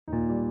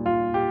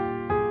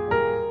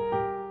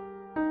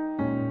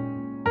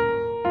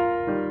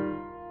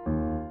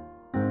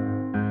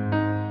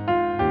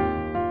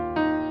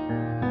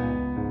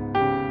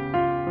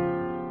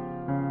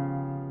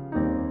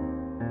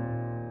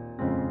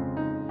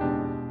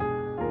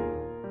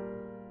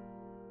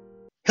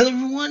Hello,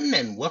 everyone,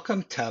 and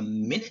welcome to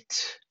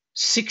minute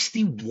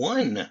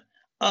 61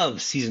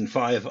 of season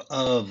 5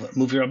 of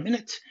MovieRob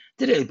Minute,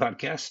 the daily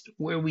podcast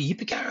where we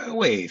yippee our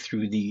way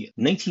through the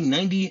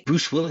 1990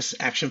 Bruce Willis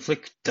action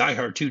flick Die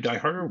Hard 2 Die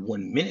Harder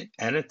 1 minute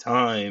at a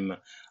time.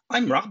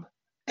 I'm Rob,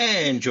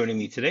 and joining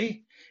me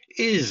today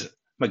is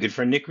my good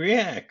friend Nick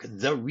Rehack,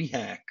 the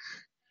Rehack,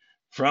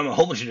 from a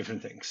whole bunch of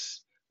different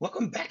things.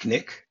 Welcome back,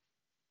 Nick.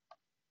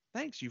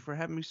 Thanks you for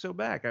having me so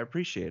back. I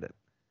appreciate it.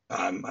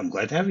 I'm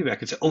glad to have you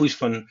back. It's always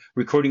fun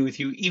recording with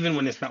you, even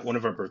when it's not one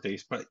of our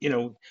birthdays. But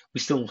we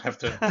still have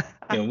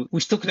to, we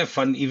still can have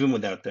fun even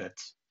without that.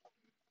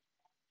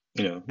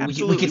 We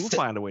Absolutely, can we'll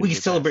find a way we to can get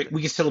past celebrate it.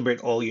 we can celebrate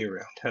all year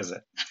round. How's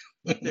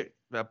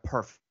that?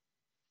 Perfect.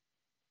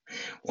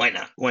 Why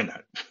not? Why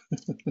not?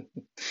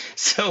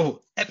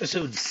 So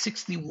episode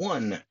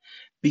 61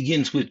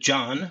 begins with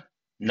John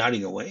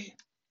nodding away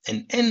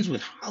and ends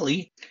with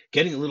Holly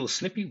getting a little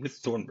snippy with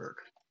Thornburg.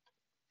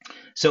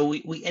 So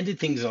we ended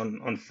things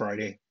on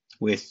Friday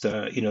with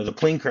the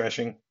plane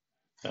crashing.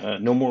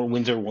 No more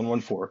Windsor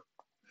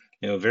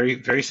 114. Very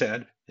very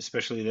sad,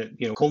 especially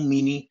that Cole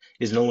Meany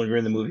is no longer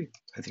in the movie.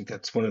 I think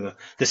that's one of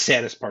the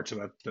saddest parts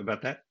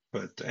about that.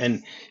 But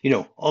and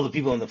all the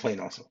people on the plane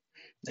also,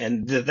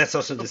 and that's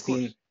also the Of scene.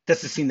 course.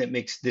 That's the scene that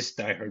makes this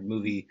Die Hard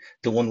movie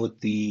the one with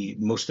the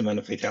most amount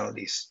of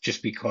fatalities,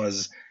 just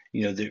because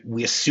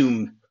we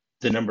assume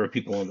the number of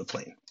people on the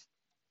plane.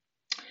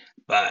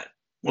 But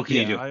what can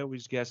you Yeah, do? I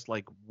always guess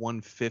like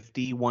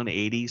 150,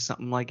 180,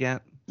 something like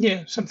that.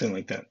 Yeah, something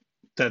like that.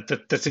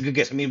 That's a good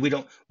guess. I mean, we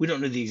don't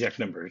know the exact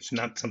number. It's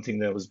not something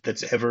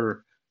that's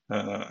ever.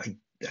 I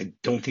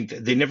don't think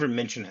that they never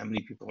mention how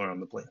many people are on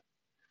the plane.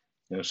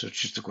 So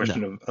it's just a question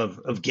No.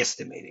 of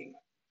guesstimating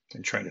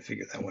and trying to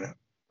figure that one out.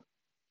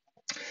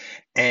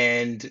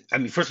 And I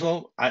mean, first of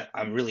all,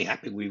 I'm really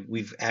happy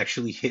we've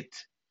actually hit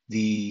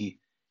the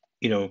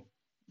you know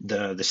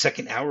the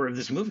second hour of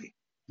this movie.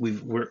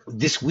 We're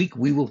this week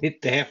we will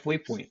hit the halfway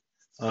point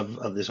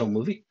of this whole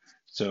movie.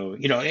 So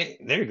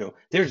there you go.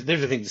 There's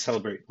a thing to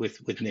celebrate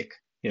with Nick.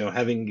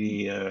 Having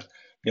the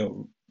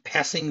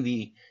passing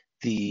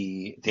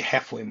the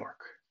halfway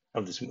mark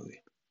of this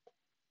movie.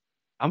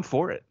 I'm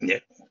for it. Yeah.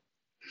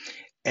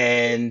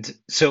 And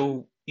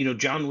so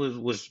John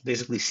was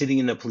basically sitting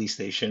in the police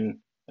station,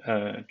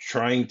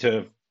 trying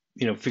to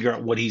figure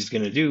out what he's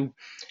going to do,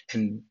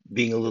 and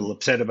being a little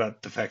upset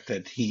about the fact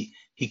that he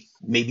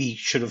maybe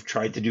should have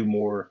tried to do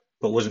more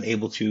but wasn't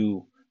able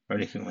to, or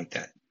anything like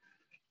that.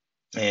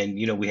 And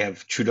we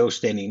have Trudeau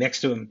standing next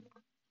to him,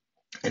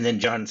 and then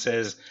John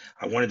says,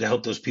 "I wanted to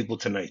help those people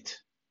tonight.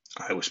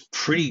 I was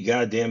pretty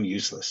goddamn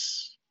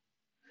useless."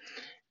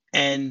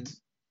 And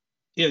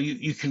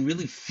you can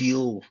really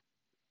feel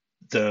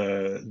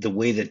the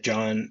way that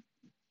John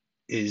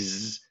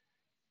is.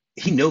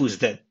 He knows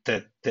that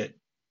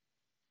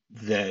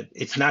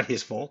it's not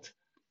his fault,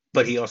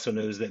 but he also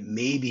knows that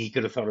maybe he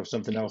could have thought of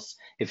something else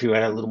if he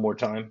had a little more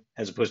time,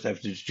 as opposed to have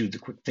to just do the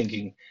quick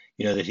thinking,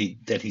 that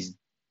he's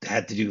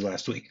had to do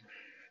last week.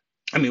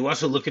 I mean, we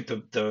also look at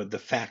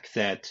the fact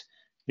that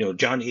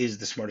John is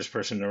the smartest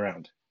person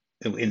around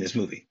in this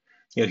movie.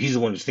 He's the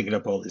one who's thinking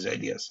up all these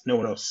ideas. No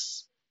one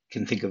else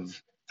can think of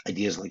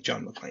ideas like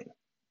John McClane.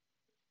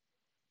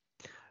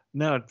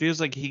 No, it feels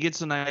like he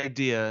gets an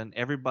idea and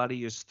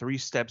everybody is 3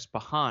 steps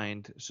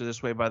behind. So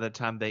this way, by the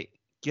time they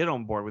get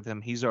on board with him,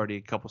 he's already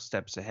a couple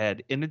steps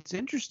ahead. And it's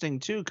interesting,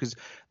 too, because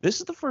this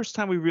is the first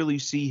time we really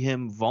see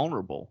him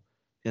vulnerable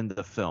in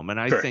the film. And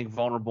I Correct. think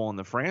vulnerable in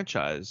the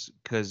franchise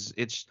because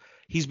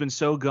he's been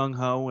so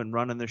gung-ho and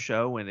running the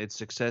show and it's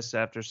success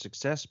after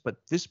success. But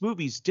this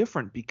movie's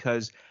different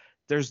because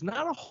there's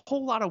not a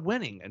whole lot of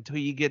winning until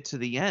you get to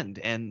the end,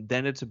 and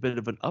then it's a bit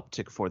of an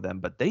uptick for them,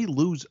 but they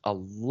lose a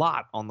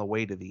lot on the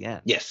way to the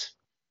end. Yes.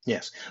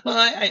 Yes. Well,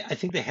 I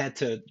think they had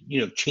to,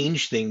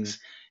 change things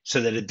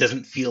so that it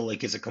doesn't feel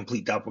like it's a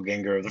complete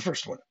doppelganger of the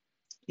first one.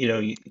 You know,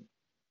 you,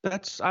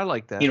 I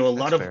like that. a That's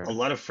lot of a fair.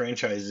 lot of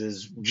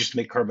franchises just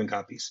make carbon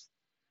copies.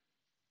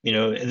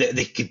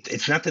 They could,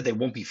 it's not that they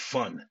won't be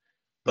fun,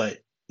 but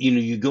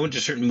you go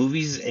into certain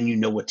movies and you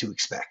know what to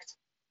expect.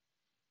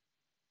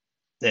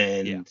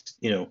 Yeah.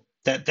 And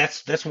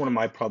that's one of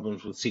my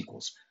problems with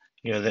sequels.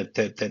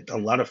 That a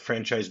lot of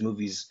franchise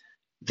movies,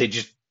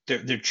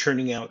 they're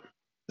churning out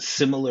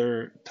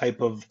similar type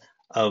of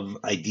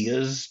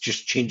ideas,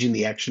 just changing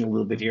the action a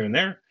little bit here and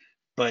there,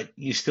 but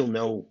you still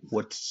know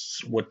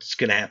what's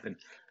going to happen.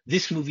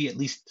 This movie, at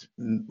least,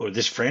 or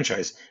this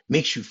franchise,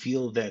 makes you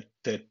feel that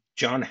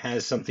John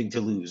has something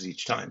to lose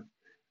each time,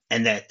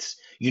 and that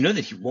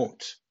that he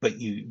won't, but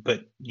you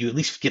at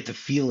least get the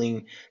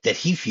feeling that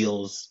he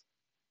feels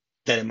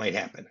that it might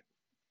happen,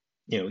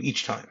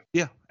 each time.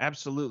 Yeah,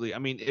 absolutely. I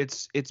mean,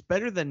 it's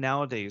better than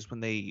nowadays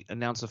when they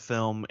announce a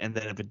film and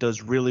then if it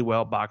does really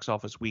well box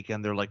office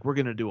weekend, they're like, we're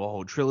going to do a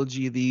whole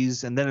trilogy of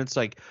these. And then it's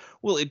like,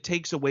 well, it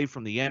takes away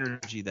from the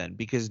energy then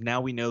because now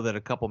we know that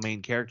a couple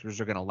main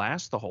characters are going to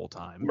last the whole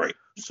time. Right.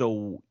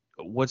 So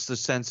what's the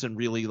sense in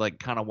really like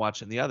kind of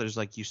watching the others?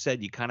 Like you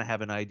said, you kind of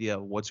have an idea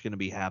of what's going to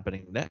be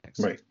happening next.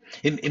 Right.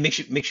 It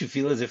makes you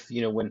feel as if,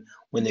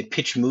 when they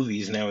pitch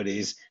movies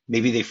nowadays,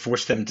 maybe they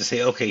force them to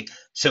say, okay,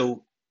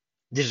 so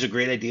this is a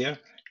great idea.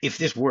 If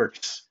this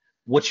works,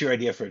 what's your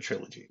idea for a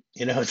trilogy?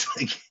 It's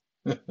like,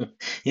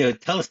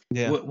 tell us.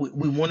 Yeah.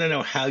 We want to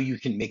know how you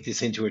can make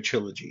this into a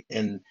trilogy.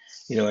 And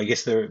I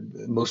guess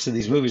most of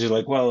these movies are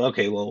like, well,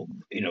 okay, well,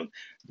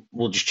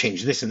 we'll just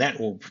change this and that. And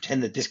we'll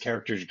pretend that this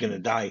character is going to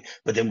die,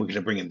 but then we're going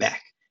to bring him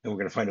back, and we're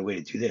going to find a way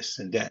to do this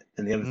and that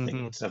and the other thing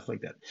Hmm. and stuff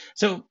like that.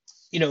 So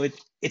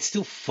it's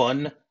still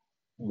fun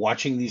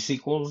watching these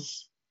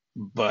sequels,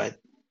 but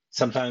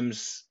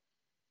sometimes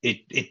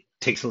it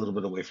takes a little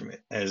bit away from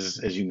it, as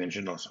you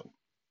mentioned also.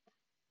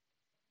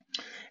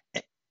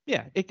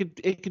 Yeah, it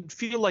could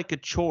feel like a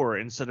chore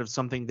instead of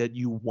something that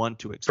you want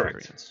to Correct.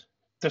 experience.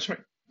 That's right.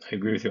 I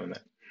agree with you on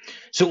that.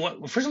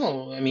 So, first of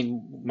all, I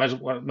mean, might as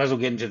well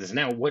get into this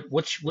now.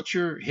 What's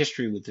your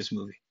history with this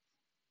movie?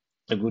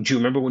 Like, would you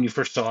remember when you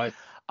first saw it?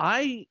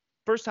 I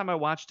First time I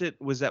watched it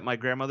was at my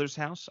grandmother's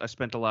house. I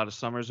spent a lot of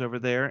summers over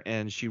there,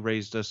 and she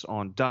raised us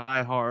on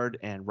Die Hard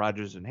and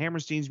Rodgers and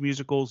Hammerstein's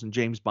musicals and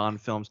James Bond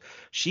films.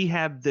 She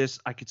had this,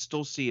 I could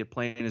still see it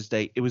plain as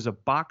day. It was a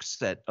box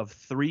set of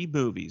 3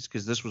 movies,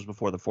 because this was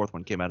before the 4th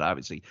one came out,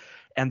 obviously.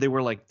 And they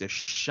were like the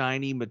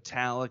shiny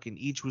metallic, and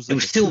each was It like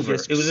was a silver.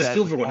 two-disc It was a set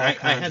with silver one. all I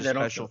kinds had of that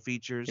special also.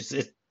 features.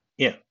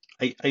 Yeah.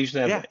 I used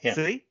to have Yeah, that. Yeah.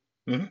 see?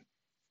 Hmm.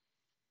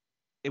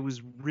 It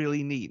was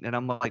really neat, and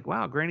I'm like,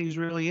 wow, Granny's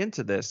really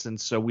into this. And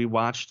so we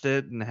watched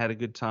it and had a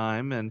good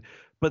time. And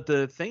but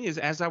the thing is,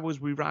 as I was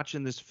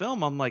rewatching this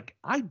film, I'm like,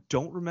 I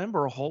don't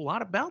remember a whole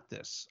lot about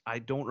this. I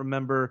don't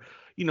remember,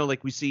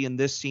 like we see in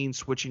this scene,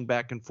 switching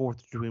back and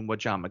forth between what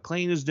John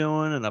McClane is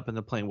doing and up in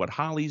the plane what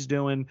Holly's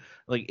doing.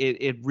 Like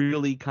it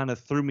really kind of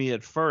threw me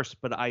at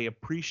first, but I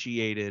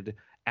appreciated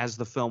as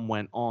the film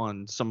went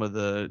on some of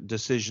the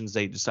decisions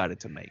they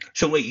decided to make.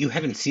 So wait, you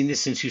haven't seen this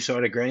since you saw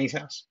it at Granny's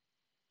house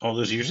all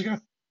those years ago?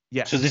 So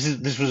Yes,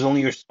 this was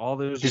only your all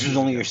those this was years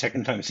only your ago.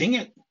 second time seeing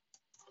it?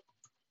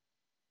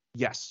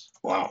 Yes.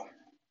 Wow.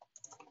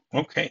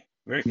 Okay.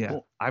 Very Yeah.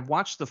 cool. I've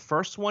watched the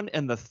first one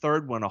and the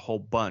third one a whole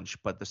bunch,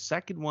 but the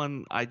second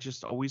one I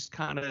just always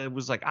kind of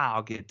was like,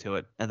 I'll get to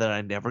it, and then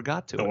I never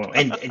got to Oh it. wow.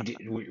 And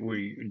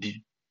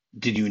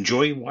did you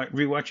enjoy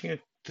rewatching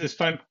it this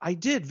time? I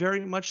did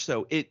very much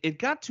so. It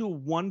got to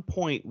one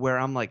point where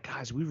I'm like,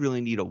 guys, we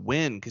really need a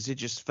win, because it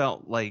just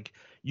felt like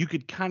you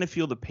could kind of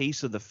feel the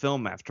pace of the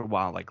film after a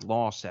while, like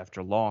loss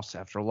after loss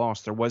after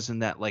loss. There wasn't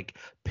that like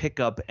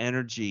pickup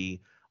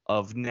energy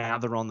of now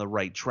they're on the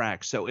right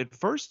track. So at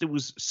first it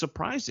was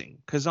surprising,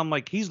 because I'm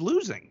like, he's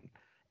losing.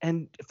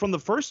 And from the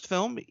first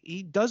film,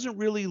 he doesn't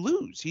really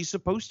lose. He's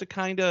supposed to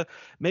kind of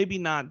maybe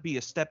not be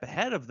a step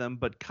ahead of them,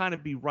 but kind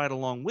of be right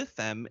along with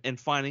them and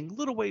finding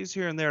little ways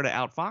here and there to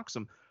outfox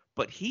them.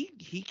 But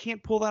he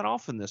can't pull that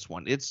off in this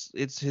one. It's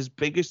his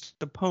biggest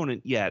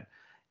opponent yet,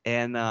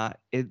 and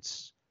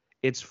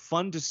it's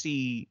fun to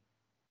see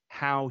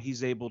how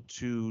he's able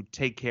to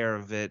take care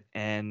of it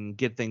and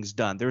get things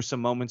done. There's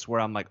some moments where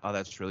I'm like, oh,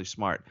 that's really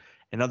smart.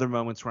 And other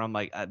moments where I'm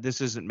like,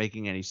 this isn't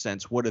making any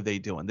sense. What are they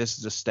doing? This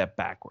is a step Right.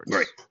 backwards.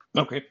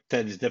 Okay.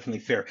 That is definitely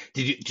fair.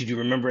 Did you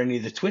remember any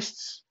of the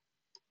twists?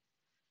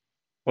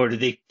 Or did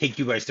they take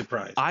you by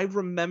surprise? I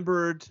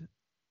remembered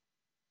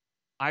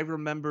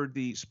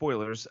the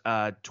spoilers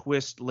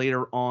twist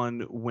later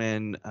on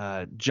when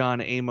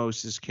John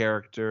Amos's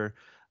character,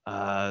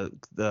 the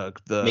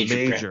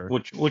major,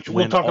 Which we'll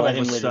when talk all about of a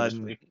him later this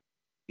sudden, week.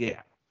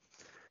 yeah,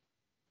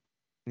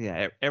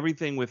 yeah,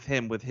 everything with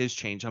him, with his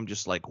change, I'm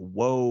just like,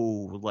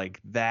 whoa, like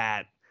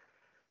that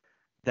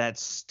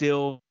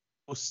still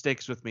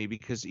sticks with me,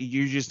 because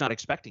you're just not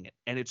expecting it,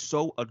 and it's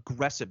so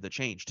aggressive, the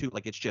change too,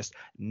 like it's just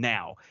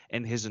now,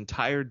 and his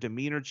entire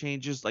demeanor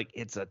changes, like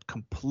it's a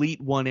complete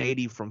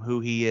 180 from who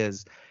he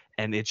is,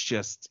 and it's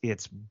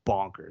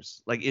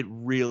bonkers, like it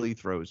really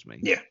throws me.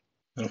 Yeah.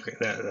 Okay.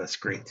 That's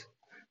great.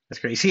 That's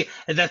great. See,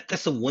 and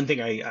that's the one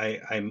thing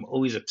I'm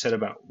always upset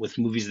about with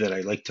movies that I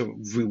like to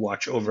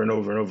rewatch over and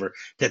over and over,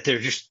 that there are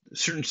just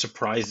certain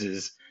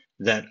surprises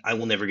that I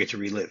will never get to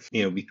relive,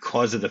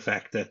 because of the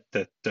fact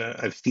that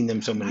I've seen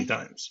them so many I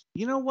times.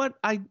 You know what,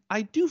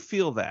 I do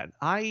feel that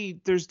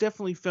there's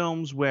definitely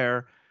films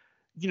where,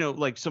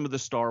 like some of the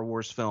Star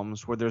Wars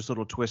films where there's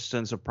little twists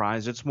and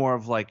surprise. It's more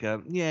of like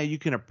a, yeah, you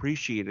can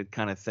appreciate it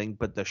kind of thing.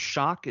 But the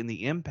shock and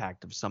the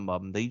impact of some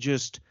of them,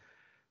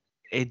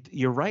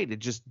 you're right. It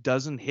just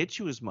doesn't hit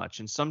you as much.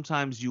 And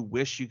sometimes you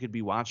wish you could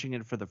be watching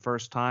it for the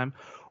first time,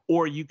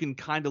 or you can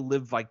kind of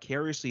live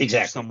vicariously through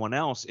Exactly. someone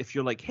else. If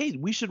you're like, hey,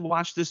 we should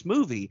watch this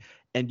movie,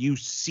 and you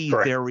see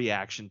Correct. their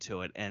reaction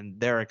to it and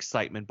their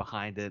excitement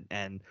behind it,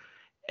 and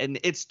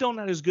it's still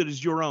not as good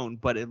as your own,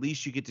 but at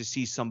least you get to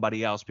see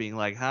somebody else being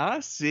like, huh,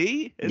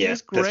 see, isn't Yeah,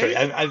 this that's right.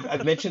 great?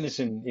 I've mentioned this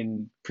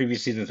in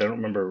previous seasons. I don't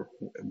remember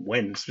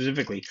when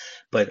specifically,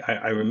 but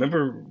I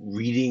remember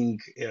reading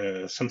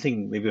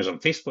something. Maybe it was on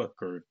Facebook,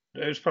 or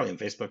it was probably on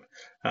Facebook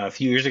a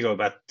few years ago,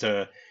 about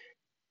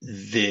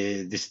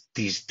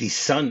these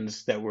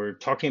sons that were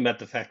talking about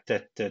the fact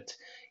that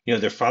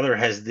their father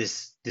has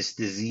this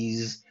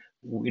disease,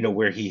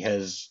 where he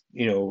has,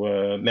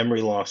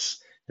 memory loss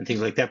and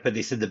things like that. But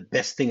they said the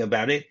best thing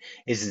about it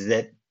is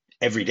that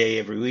every day,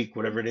 every week,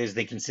 whatever it is,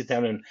 they can sit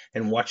down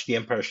and watch The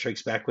Empire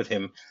Strikes Back with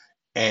him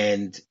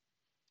and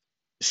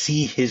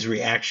see his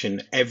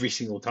reaction every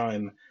single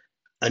time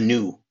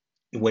anew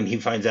when he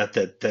finds out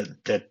that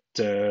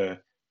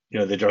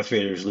Darth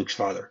Vader is Luke's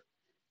father.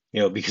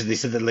 Because they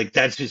said that, like,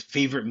 that's his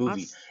favorite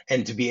movie, That's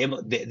and to be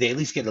able, they at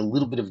least get a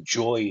little bit of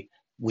joy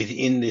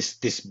within this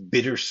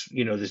bitter,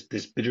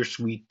 this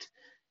bittersweet,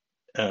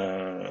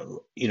 uh,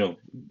 you know,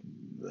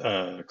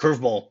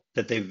 curveball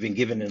that they've been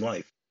given in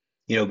life.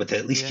 But they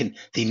at least yeah.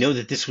 they know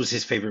that this was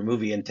his favorite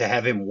movie, and to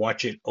have him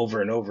watch it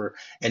over and over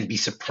and be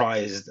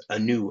surprised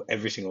anew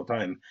every single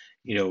time,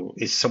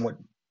 is somewhat,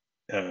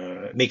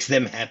 makes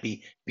them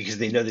happy because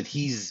they know that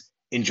he's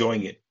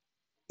enjoying it,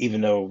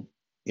 even though,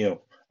 you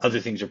know, other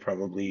things are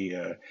probably,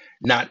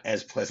 not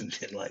as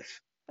pleasant in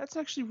life. That's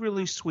actually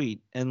really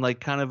sweet and like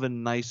kind of a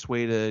nice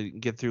way to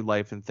get through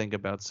life and think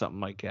about something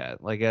like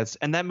that. Like that's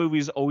and that movie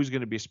is always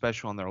going to be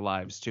special in their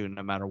lives too,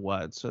 no matter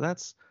what. So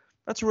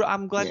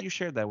I'm glad Yeah. you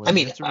shared that I with me.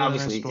 mean, It's a really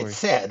nice obviously it's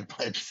story. sad,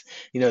 but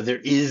there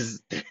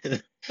is,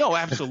 No,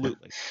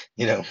 absolutely.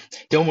 you know,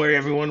 don't worry,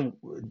 everyone.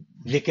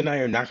 Nick and I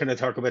are not going to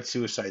talk about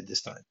suicide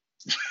this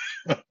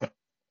time.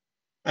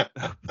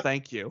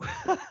 Thank you.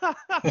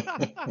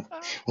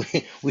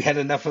 We had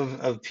enough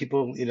of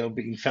people,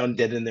 being found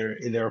dead in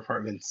their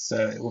apartments,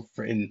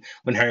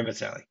 when Harry met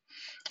Sally.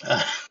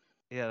 Uh,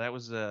 Yeah,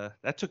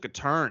 that took a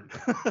turn.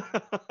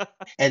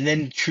 and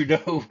then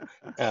Trudeau,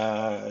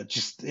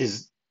 just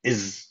is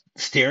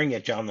staring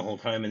at John the whole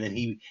time, and then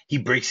he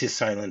breaks his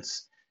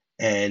silence,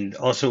 and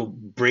also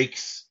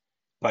breaks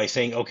by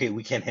saying, "Okay,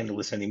 we can't handle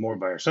this anymore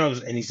by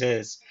ourselves." And he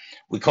says,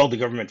 "We called the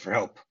government for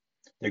help.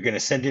 They're going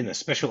to send in a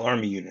special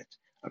army unit,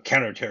 a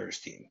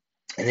counter-terrorist team."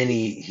 And then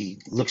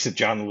he looks at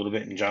John a little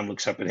bit, and John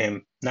looks up at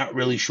him, not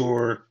really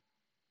sure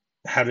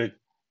how to,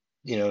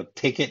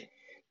 take it.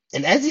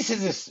 And as he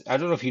says this, I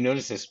don't know if you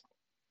notice this,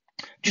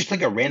 just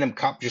like a random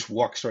cop just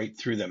walks right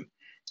through them,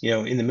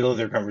 in the middle of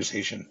their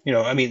conversation.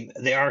 I mean,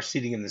 they are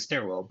sitting in the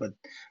stairwell,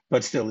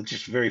 but still, it's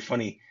just very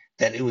funny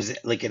that it was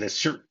like at a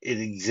certain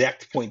an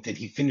exact point that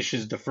he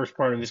finishes the first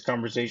part of his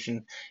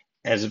conversation,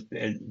 as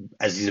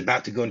as he's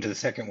about to go into the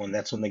second one.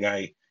 That's when the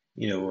guy,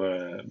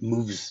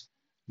 moves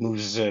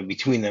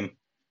between them,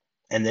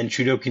 and then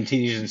Trudeau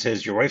continues and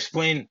says, "Your wife's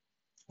plane?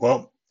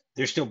 Well,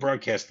 they're still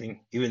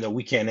broadcasting, even though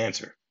we can't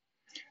answer.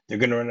 They're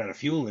going to run out of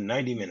fuel in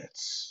 90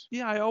 minutes."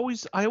 Yeah, I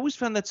always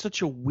found that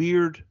such a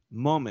weird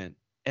moment.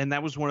 And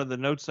that was one of the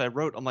notes I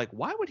wrote. I'm like,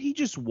 why would he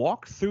just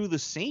walk through the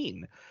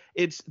scene?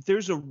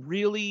 There's a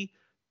really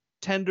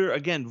tender,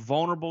 again,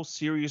 vulnerable,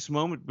 serious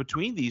moment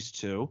between these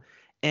two.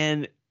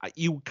 And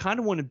you kind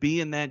of want to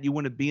be in that, you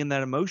want to be in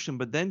that emotion,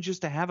 but then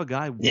just to have a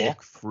guy Yeah,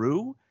 walk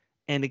through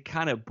and it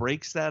kind of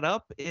breaks that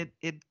up.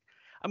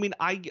 I mean,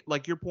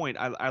 like your point.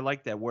 I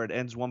like that where it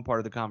ends one part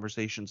of the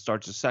conversation,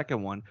 starts a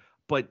second one,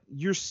 but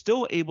you're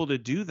still able to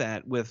do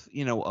that with,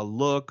 a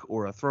look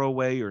or a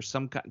throwaway or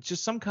some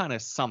kind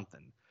of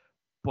something.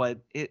 But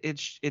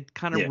it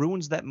kind of yeah,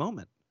 ruins that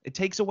moment. It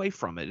takes away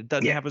from it. It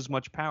doesn't yeah. have as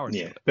much power to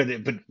Yeah,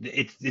 it. but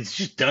it's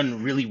just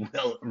done really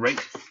well, right,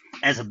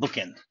 as a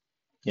bookend,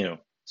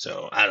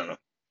 So I don't know.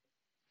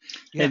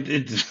 Yeah.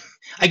 And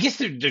I guess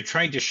they're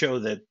trying to show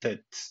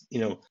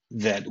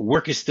that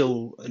work is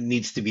still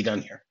needs to be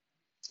done here.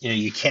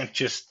 You can't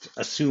just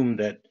assume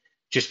that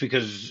just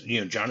because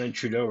John and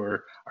Trudeau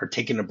are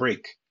taking a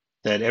break,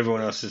 that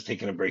everyone else is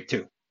taking a break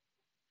too.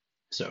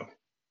 So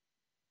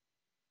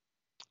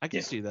I can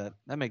yeah. see that.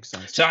 That makes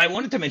sense. So I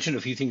wanted to mention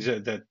a few things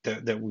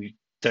that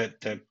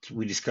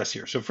we discuss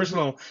here. So first of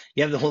all,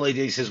 you have the whole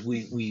idea. He says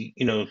we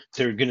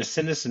they're going to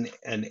send us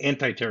an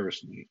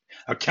anti-terrorist unit,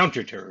 a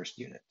counter-terrorist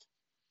unit,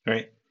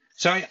 right?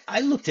 So I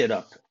looked it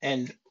up,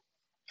 and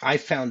I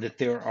found that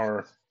there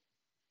are,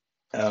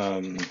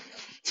 um,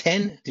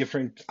 10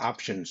 different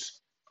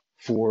options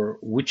for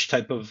which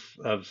type of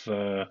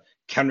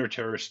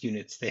counter-terrorist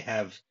units they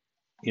have,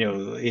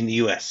 in the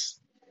U.S.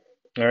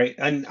 All right,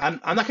 and I'm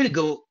not going to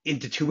go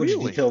into too much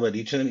Really? detail about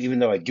each of them, even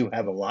though I do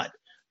have a lot,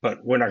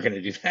 but we're not going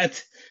to do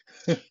that.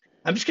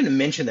 I'm just going to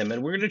mention them,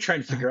 and we're going to try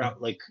and figure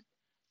out, like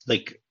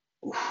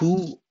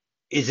who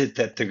is it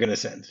that they're going to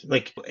send.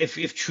 Like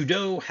if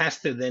Trudeau has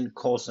to then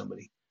call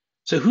somebody,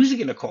 so who's he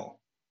going to call?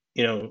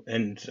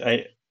 And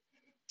I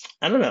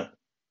don't know.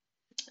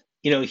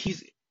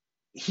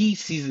 He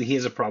sees that he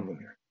has a problem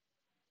here.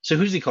 So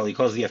who's he call? He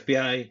calls the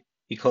FBI.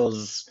 He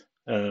calls.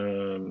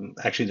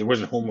 Actually, there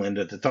wasn't Homeland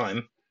at the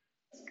time.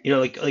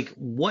 Like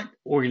what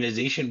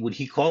organization would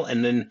he call?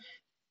 And then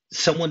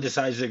someone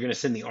decides they're going to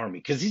send the army,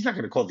 because he's not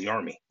going to call the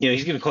army.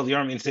 He's going to call the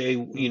army and say,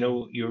 Hmm.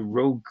 your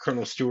rogue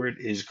Colonel Stewart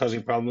is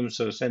causing problems,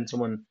 so send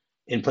someone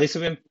in place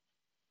of him.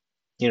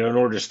 In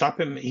order to stop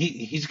him,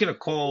 he's going to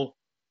call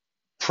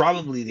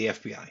probably the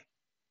FBI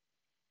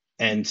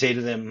and say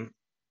to them,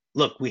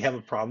 "Look, we have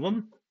a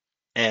problem,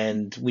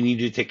 and we need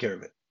you to take care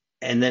of it."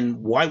 And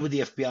then why would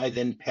the FBI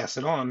then pass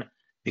it on?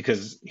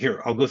 Because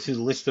here, I'll go through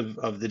the list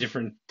of the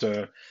different,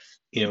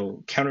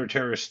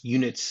 counter-terrorist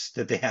units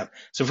that they have.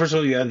 So first of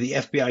all, you have the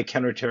FBI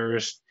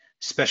counter-terrorist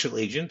special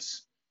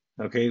agents,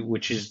 okay,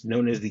 which is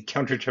known as the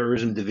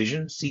Counterterrorism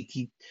Division,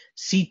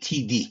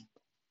 CTD.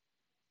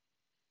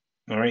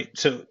 All right.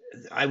 So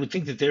I would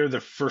think that they're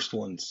the first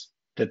ones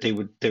that they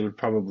would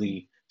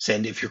probably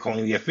send if you're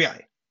calling the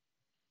FBI.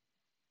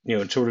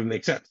 It sort of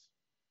makes sense.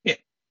 Yeah.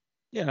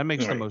 Yeah, that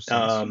makes All the right. most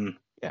sense.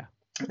 Yeah.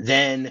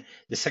 Then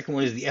the second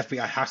one is the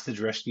FBI hostage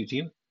rescue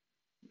team.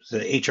 So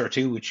the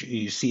HR2, which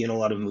you see in a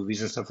lot of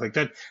movies and stuff like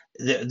that.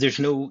 There's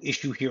no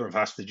issue here of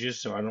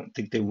hostages, so I don't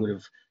think they would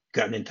have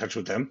gotten in touch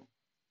with them.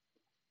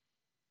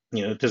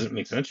 It doesn't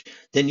make sense.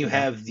 Then you No,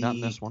 have not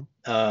in the this one.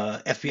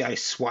 FBI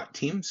SWAT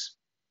teams.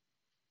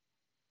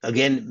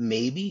 Again,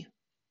 maybe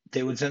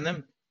they would send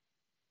them.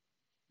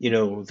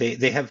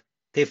 They have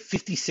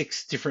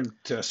 56 different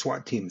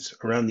SWAT teams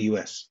around the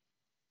U.S.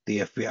 The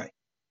FBI.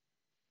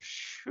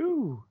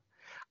 Shoo.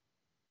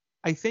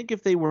 I think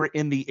if they were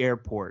in the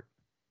airport,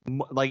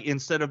 like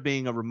instead of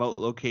being a remote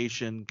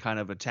location kind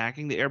of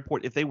attacking the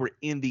airport, if they were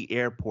in the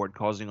airport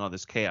causing all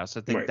this chaos,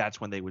 I think Right.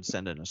 that's when they would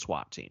send in a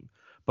SWAT team.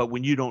 But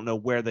when you don't know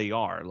where they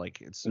are,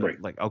 like it's Right.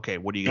 like, okay,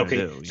 what are you going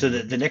to Okay. do? So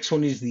the next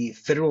one is the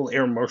Federal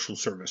Air Marshal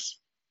Service.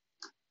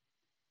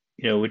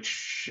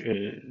 Which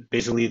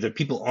basically the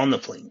people on the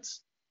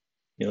planes.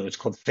 It's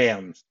called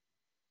FAMs.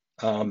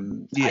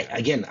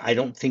 Yeah. I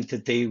don't think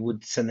that they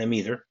would send them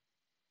either,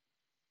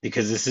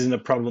 because this isn't a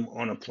problem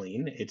on a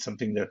plane. It's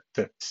something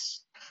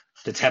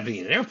that's happening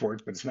in an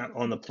airport, but it's not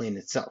on the plane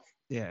itself.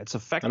 Yeah, it's I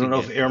don't affecting know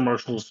if it. air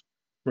marshals,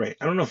 right?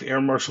 I don't know if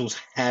air marshals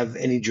have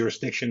any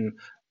jurisdiction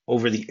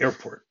over the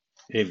airport.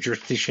 They have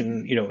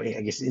jurisdiction,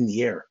 I guess, in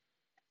the air.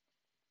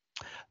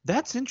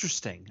 That's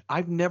interesting.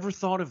 I've never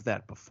thought of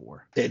that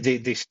before.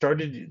 They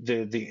started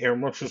the air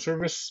marshal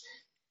service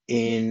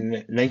in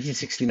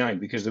 1969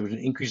 because there was an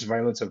increased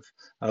violence of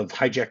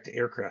hijacked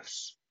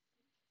aircrafts.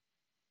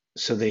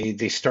 So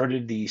they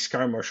started the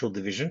Sky Marshal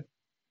Division,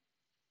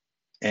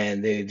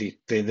 and they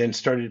then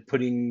started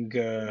putting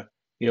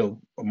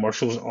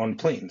marshals on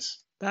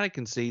planes. That I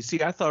can see.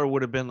 See, I thought it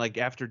would have been like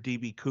after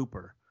DB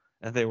Cooper,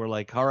 and they were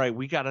like, "All right,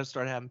 we got to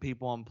start having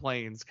people on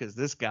planes because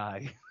this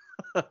guy,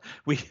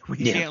 we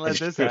Yeah, can't let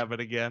this happen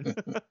again."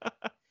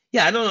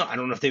 yeah. I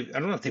don't know if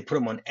they put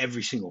them on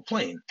every single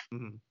plane.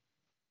 Mhm.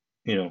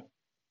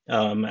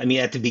 I mean,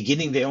 at the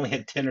beginning they only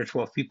had 10 or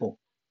 12 people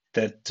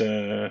that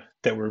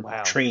were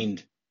Wow,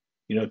 trained,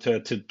 to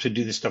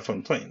do this stuff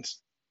on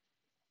planes.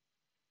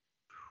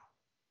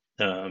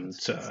 So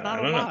it's I not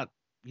a don't know.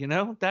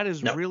 lot. That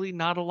is No, really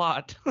not a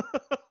lot.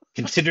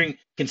 considering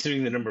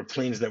the number of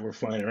planes that were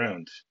flying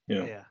around,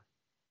 Yeah.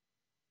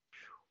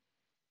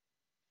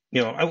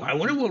 I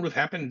wonder what would have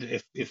happened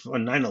if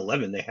on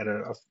 9/11 they had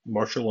a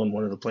marshal on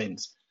one of the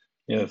planes.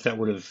 If that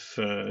would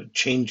have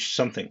changed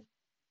something.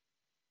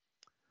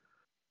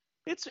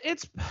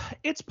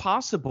 It's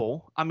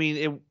possible. I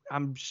mean,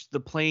 the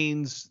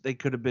planes, they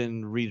could have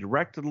been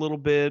redirected a little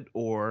bit,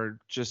 or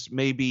just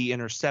maybe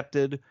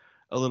intercepted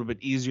a little bit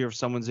easier if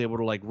someone's able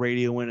to like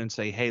radio in and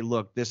say, "Hey,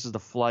 look, this is the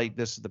flight,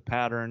 this is the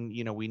pattern.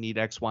 We need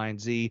X, Y, and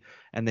Z,"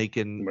 and they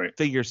can Right.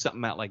 figure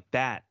something out like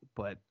that.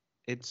 But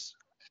it's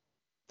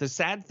the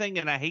sad thing,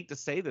 and I hate to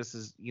say this,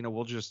 is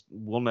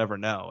we'll never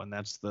know, and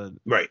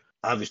Right.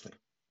 Obviously.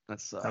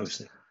 that sucks.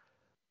 Obviously.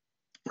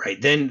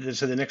 Right. Then,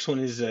 so the next one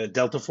is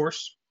Delta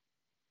Force,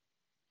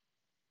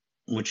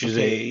 which is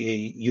a Okay.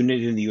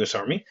 unit in the U.S.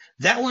 Army.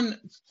 That one,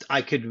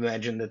 I could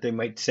imagine that they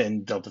might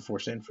send Delta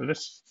Force in for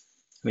this.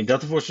 I mean,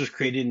 Delta Force was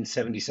created in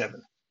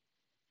 '77,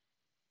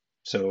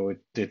 so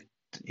it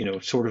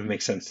sort of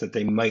makes sense that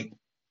they might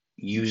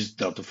use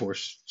Delta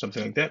Force,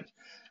 something like that.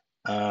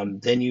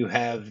 Then you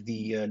have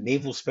the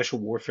Naval Special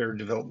Warfare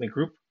Development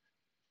Group,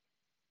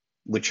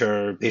 which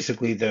are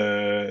basically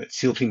the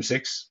SEAL Team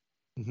 6.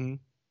 Hmm.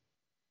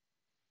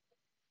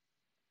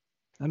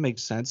 That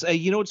makes sense. Hey,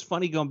 it's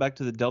funny, going back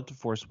to the Delta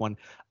Force one.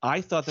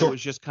 I thought that Sure.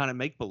 was just kind of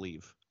make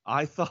believe.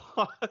 I thought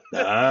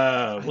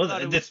I Well,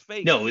 thought it was that's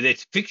fake. no,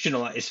 it's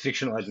fictionalized. It's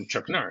fictionalized with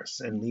Chuck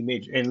Norris and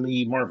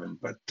Lee Marvin,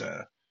 but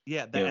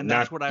Yeah, and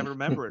that's not. what I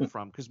remember it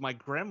from, because my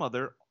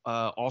grandmother,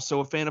 also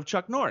a fan of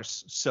Chuck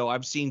Norris, so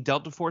I've seen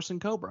Delta Force and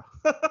Cobra.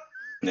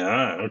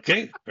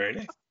 Okay, very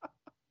nice.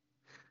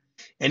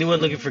 Anyone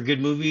looking for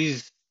good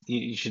movies,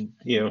 you should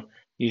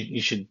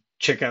you should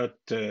check out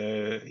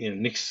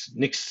Nick's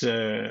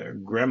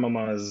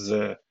grandmama's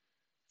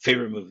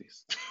favorite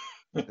movies.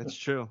 That's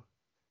true,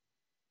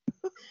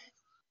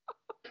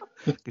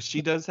 because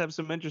she does have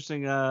some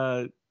interesting.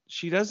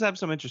 She does have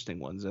some interesting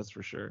ones, that's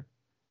for sure.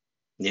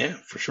 Yeah,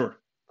 for sure.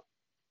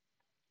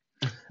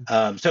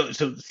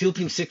 So SEAL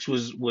Team 6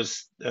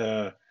 was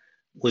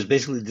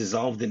basically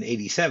dissolved in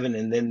 '87,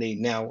 and then they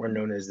now are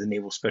known as the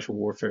Naval Special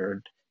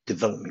Warfare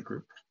Development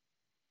Group,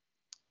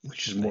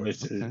 which is more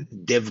it's Okay.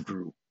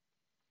 DevGru.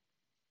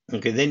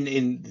 Okay,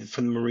 then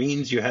from the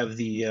Marines you have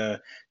the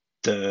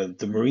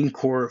Marine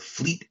Corps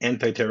Fleet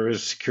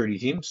Anti-Terrorist Security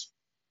Teams,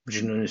 which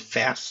is known as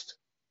FAST.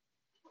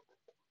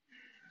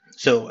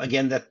 So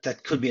again,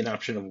 that could be an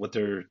option of what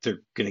they're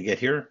going to get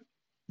here.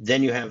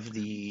 Then you have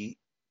the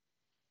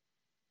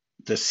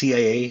the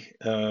CIA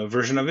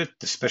version of it,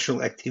 the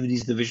Special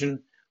Activities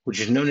Division, which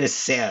is known as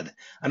SAD.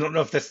 I don't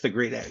know if that's the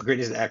greatest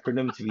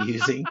acronym to be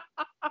using.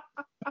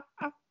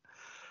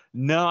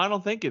 No, I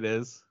don't think it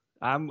is.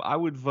 I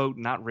would vote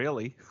not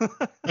really. All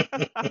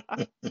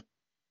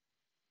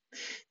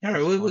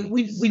right, That's funny.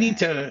 we need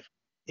Sad. to,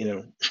 you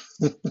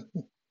know,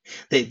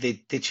 they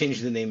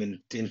changed the name in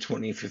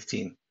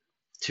 2015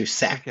 to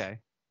SAC, Okay.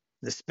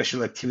 the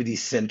Special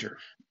Activities Center.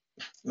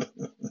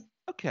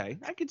 Okay,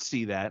 I could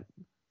see that.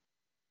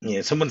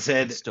 Yeah, someone That's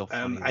said, still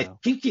funny I though.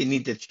 think you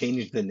need to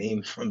change the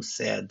name from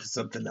SAD to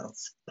something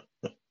else.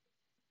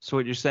 So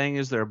what you're saying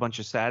is there are a bunch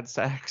of sad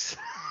sacks?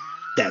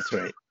 That's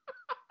right.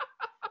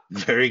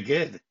 Very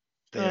good.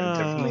 There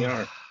definitely Oh,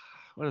 are.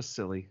 what a Yeah.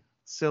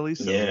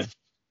 silly.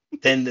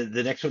 Then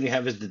the next one you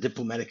have is the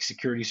Diplomatic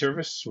Security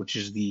Service, which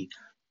is the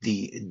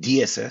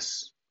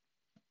DSS.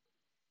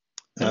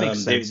 That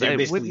makes sense. They're It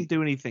wouldn't basically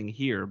do anything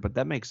here, but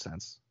that makes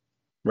sense.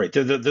 right.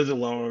 They're the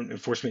law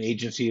enforcement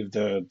agency of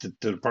the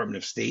Department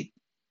of State,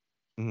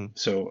 Hmm.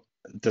 so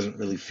it doesn't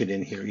really fit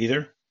in here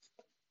either.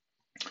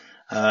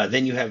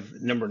 Then you have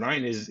number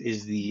nine is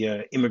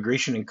the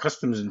Immigration and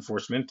Customs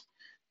Enforcement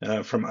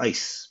from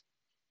ICE.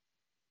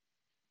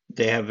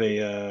 They have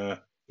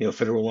a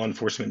federal law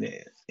enforcement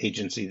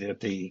agency that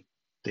they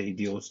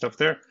deal with stuff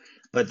there,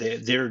 but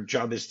their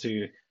job is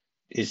to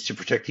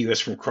protect the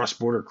U.S. from cross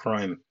border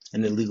crime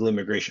and illegal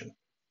immigration.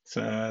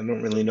 So I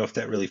don't really know if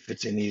that really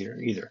fits in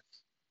either.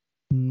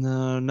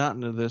 No, not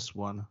into this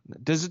one.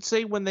 Does it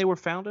say when they were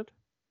founded?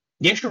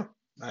 Yeah, sure.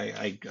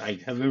 I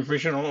have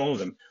information on all of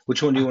them.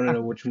 Which one do you want to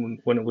know? Which one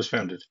when it was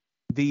founded?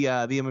 The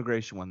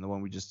immigration one, the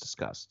one we just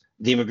discussed.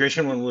 The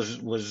immigration one was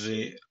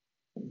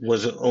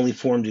only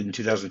formed in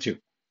 2002,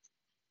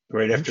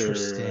 right after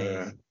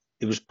Interesting.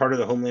 it was part of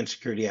the Homeland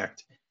Security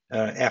Act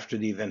after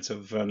the events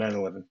of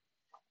 9/11.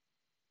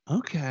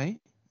 Okay.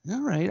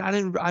 All right.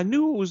 I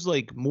knew it was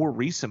like more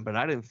recent, but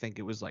I didn't think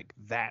it was like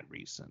that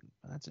recent.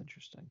 That's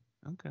interesting.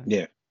 Okay.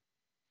 Yeah.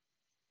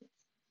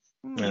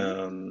 All right.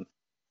 Um,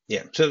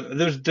 yeah. So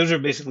those are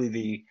basically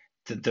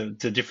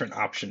the different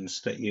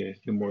options that you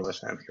more or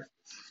less have here.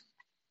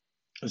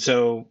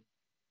 So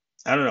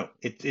I don't know.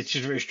 It's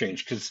just very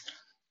strange because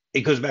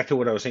it goes back to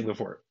what I was saying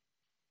before.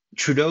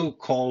 Trudeau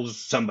calls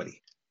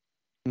somebody,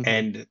 Hmm.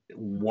 and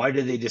why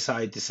did they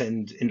decide to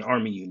send an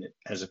army unit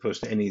as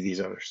opposed to any of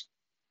these others?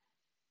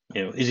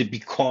 Is it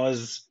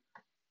because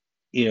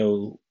you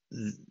know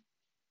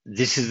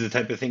this is the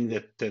type of thing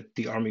that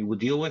the army would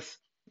deal with?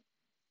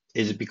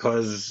 Is it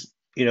because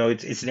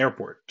it's an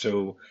airport?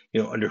 So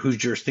under whose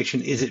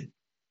jurisdiction is it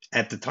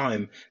at the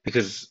time?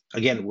 Because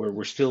again,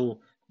 we're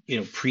still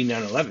pre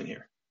 9/11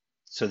 here,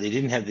 so they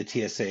didn't have the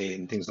TSA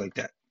and things like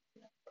that.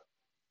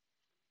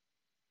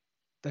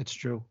 That's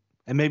true.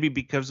 And maybe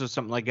because of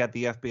something like that,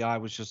 the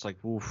FBI was just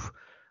like, oof,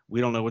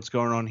 we don't know what's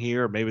going on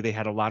here. Or maybe they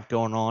had a lot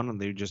going on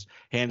and they just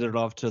handed it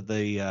off to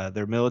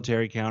their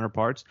military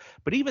counterparts.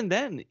 But even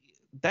then,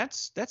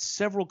 that's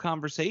several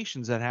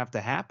conversations that have to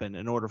happen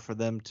in order for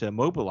them to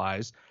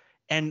mobilize.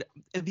 And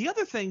the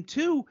other thing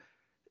too,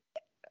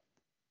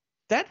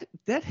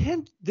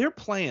 their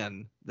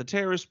plan, the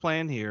terrorist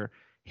plan here,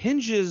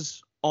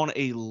 hinges on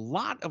a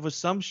lot of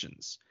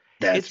assumptions.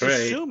 That's It's right.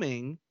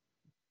 assuming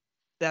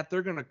that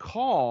they're going to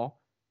call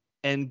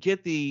and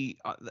get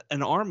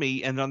an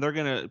army, and then they're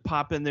going to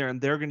pop in there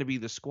and they're going to be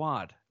the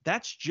squad.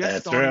 That's just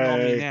That's dawning on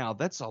me right. now.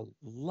 That's a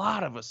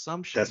lot of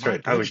assumption. That's My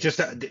right. I was just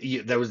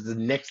goodness. that was the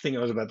next thing I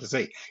was about to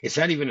say. It's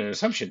not even an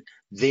assumption.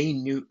 They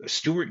knew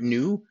Stewart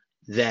knew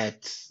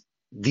that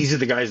these are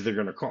the guys they're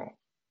going to call.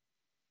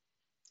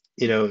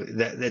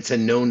 That's a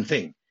known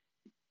thing.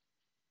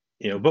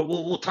 But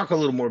we'll talk a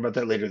little more about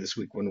that later this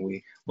week when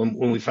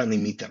we finally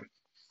meet them.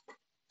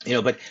 But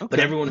Okay.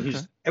 Okay. everyone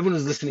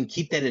who's listening,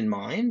 keep that in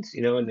mind.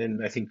 And then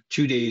I think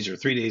 2 days or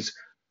 3 days.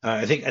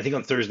 I think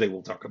on Thursday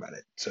we'll talk about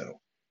it. So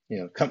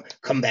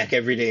come back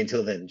every day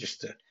until then,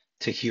 just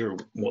to hear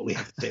what we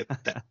have to say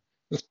about that.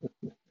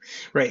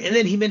 Right. And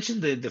then he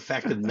mentioned the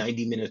fact of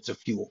 90 minutes of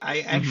fuel.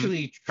 I Hmm.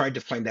 actually tried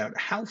to find out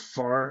how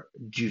far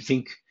do you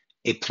think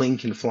a plane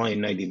can fly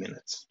in 90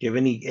 minutes? Do you have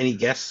any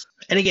guess?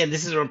 And again,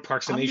 this is an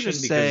approximation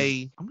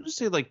because I'm gonna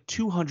say like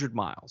 200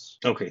 miles.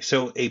 okay,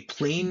 so a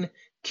plane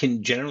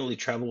can generally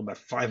travel about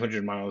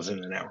 500 miles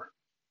in an hour.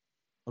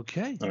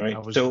 Okay. All I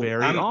right. was So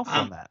very I'm off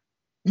I'm on that.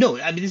 no,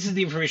 I mean this is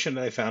the information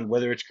that I found.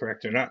 Whether it's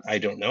correct or not, I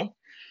don't know.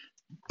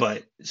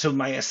 But so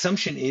my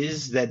assumption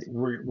is that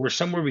we're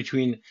somewhere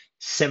between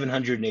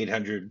 700 and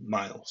 800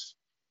 miles.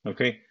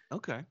 Okay.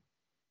 Okay.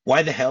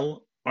 Why the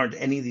hell aren't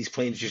any of these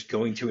planes just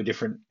going to a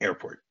different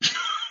airport?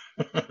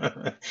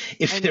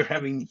 if And they're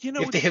having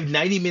if they it's have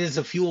 90 minutes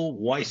of fuel,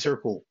 why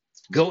circle?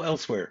 Go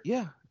elsewhere.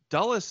 yeah.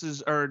 Dulles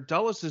is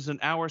an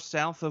hour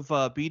south of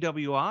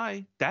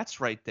BWI. That's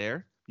right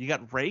there. You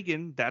got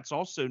Reagan. That's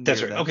also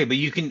That's near right. them.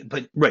 Okay,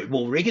 but right.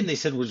 Well, Reagan they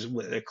said was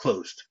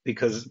closed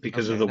because of Okay,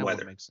 the that would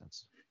weather. make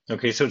sense.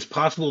 Okay, so it's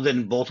possible that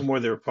in Baltimore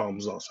there are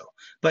problems also.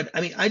 But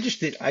I mean, I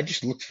just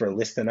looked for a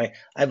list, and I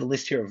have a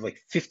list here of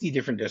like 50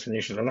 different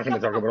destinations. I'm not going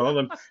to talk about all of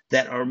them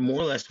that are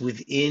more or less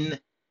within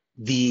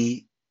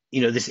the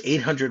this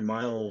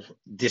 800-mile Hmm.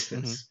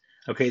 distance.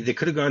 Okay, they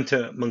could have gone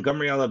to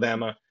Montgomery,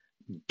 Alabama,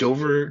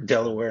 Dover,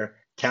 Delaware,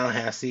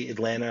 Tallahassee,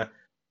 Atlanta,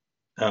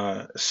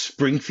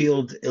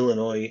 Springfield,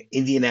 Illinois,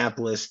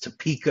 Indianapolis,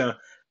 Topeka,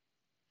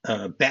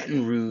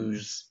 Baton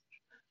Rouge,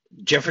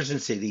 Jefferson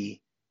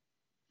City,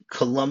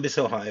 Columbus,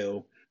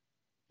 Ohio.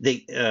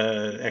 They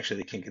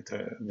actually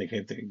they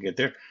can't get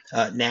there.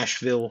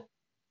 Nashville,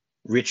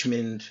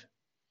 Richmond,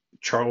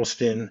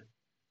 Charleston,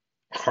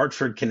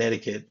 Hartford,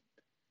 Connecticut,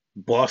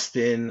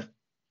 Boston.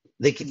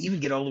 They can even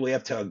get all the way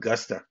up to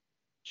Augusta,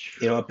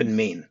 up in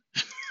Maine.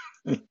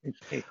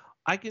 Okay.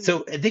 I can.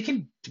 So they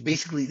can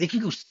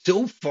go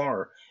so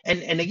far,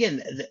 and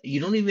again,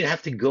 you don't even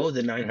have to go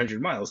the 900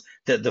 miles.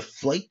 The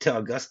flight to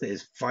Augusta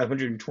is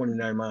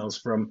 529 miles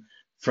from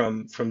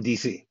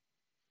DC.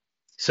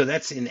 So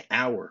that's an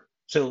hour.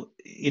 So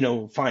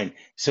fine.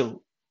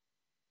 So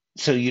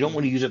you don't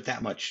want Mhm. to use up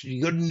that much.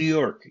 You go to New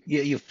York,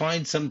 you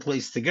find some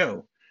place to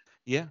go.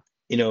 Yeah,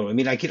 I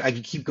mean, I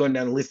could keep going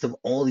down the list of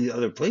all the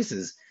other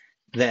places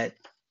that,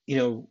 you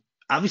know,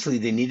 obviously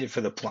they need it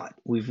for the plot. of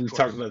We've talked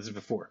course. about this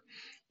before,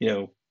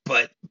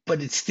 but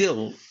it's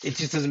still it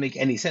just doesn't make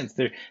any sense.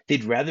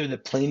 They'd rather the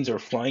planes are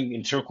flying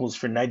in circles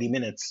for 90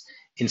 minutes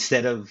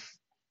instead of,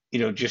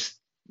 just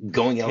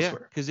going Yeah,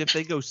 elsewhere. because if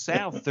they go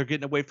south, they're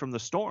getting away from the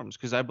storms.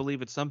 Because I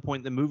believe at some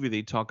point in the movie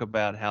they talk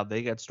about how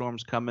they got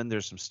storms coming.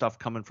 There's some stuff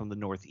coming from the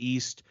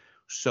northeast,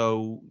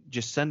 so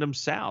just send them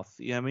south.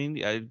 Yeah, I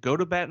mean, go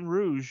to Baton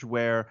Rouge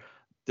where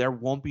there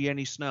won't be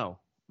any snow.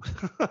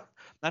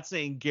 Not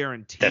saying That's right.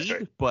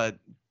 guaranteed, but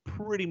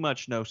pretty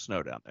much no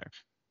snow down there.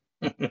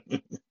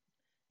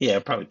 Yeah,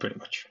 probably pretty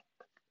much.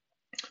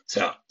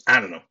 So I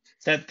don't know.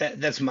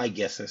 That's my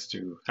guess as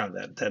to how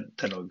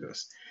that all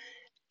goes.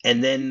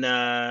 And then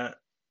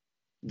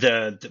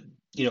the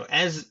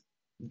as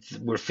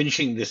we're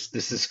finishing this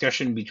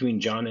discussion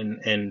between John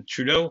and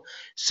Trudeau,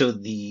 so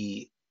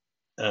the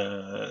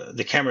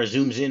camera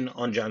zooms in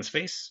on John's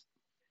face.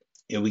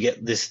 We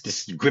get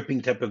this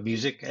gripping type of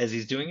music as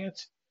he's doing it,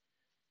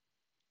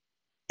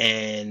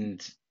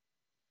 and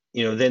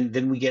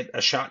then we get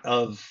a shot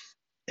of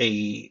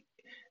a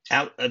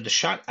the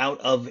shot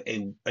out of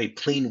a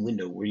plane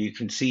window where you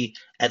can see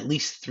at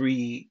least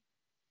three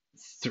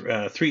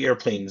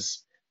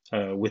airplanes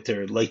with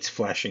their lights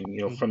flashing,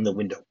 Hmm. from the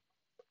window.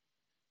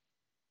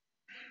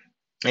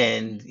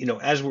 And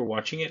as we're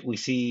watching it, we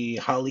see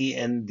Holly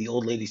and the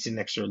old lady sitting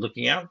next to her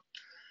looking out.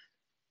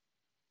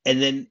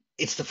 And then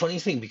it's the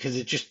funniest thing because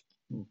it just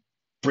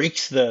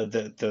breaks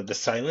the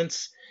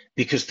silence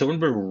because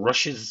Thornburg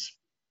rushes,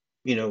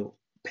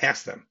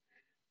 past them,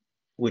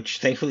 which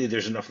thankfully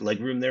there's enough leg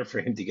room there for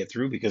him to get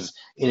through because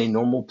in a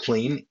normal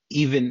plane,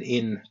 even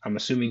in I'm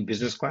assuming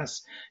business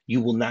class,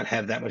 you will not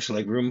have that much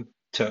leg room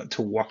to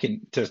walk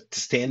in to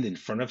stand in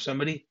front of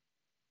somebody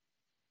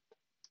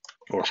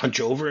or hunch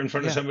over in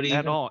front of Yeah, somebody at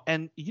even. all.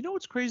 And you know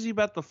what's crazy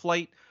about the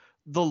flight?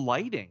 The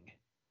lighting.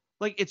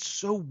 Like it's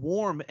so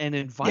warm and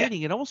Yeah,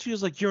 inviting. It almost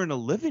feels like you're in a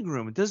living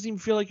room. It doesn't even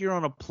feel like you're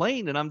on a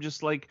plane. And I'm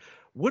just like,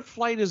 what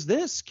flight is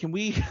this? Can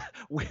we?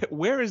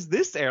 Where is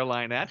this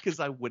airline at?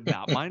 Because I would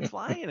not mind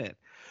flying it.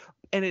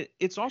 And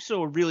it's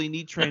also a really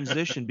neat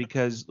transition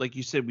because, like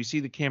you said, we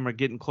see the camera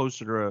getting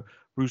closer to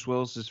Bruce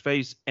Willis's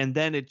face, and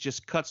then it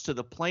just cuts to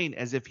the plane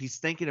as if he's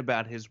thinking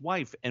about his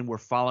wife, and we're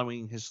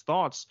following his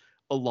thoughts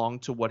along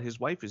to what his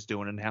wife is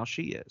doing and how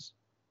she is.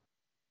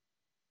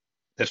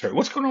 that's right.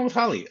 What's going on with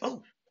Holly?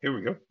 Oh, here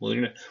we go.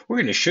 We're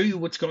gonna show you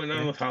what's going on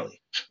Yeah. with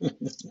Holly.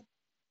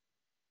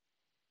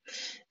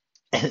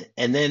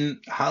 And then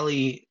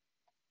Holly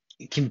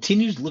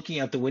continues looking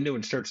out the window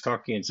and starts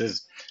talking and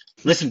says,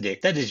 "Listen,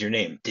 Dick, that is your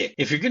name, Dick.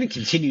 If you're going to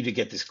continue to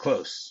get this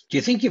close, do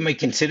you think you might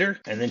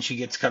consider?" And then she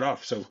gets cut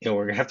off. So,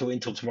 we're going to have to wait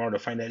until tomorrow to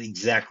find out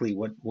exactly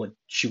what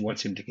she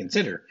wants him to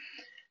consider.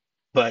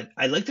 But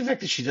I like the fact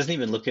that she doesn't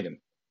even look at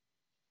him.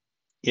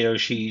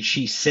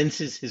 She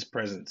senses his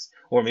presence,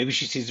 or maybe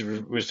she sees the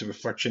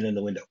reflection in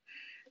the window.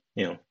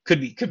 Could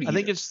be I think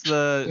either. it's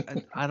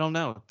the I don't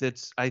know.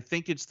 I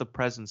think it's the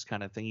presence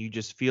kind of thing. You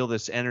just feel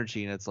this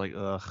energy and it's like,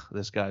 ugh,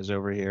 this guy's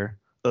over here.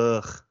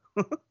 Ugh.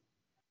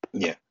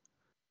 Yeah,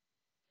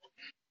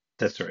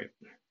 that's right.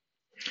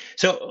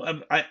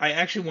 So I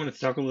actually wanted to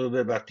talk a little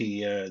bit about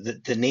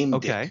the name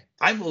Dick. Okay.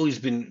 I've always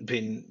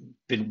been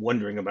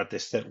wondering about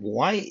this. That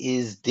why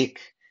is Dick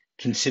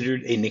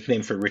considered a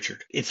nickname for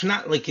Richard? It's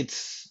not like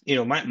it's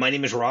my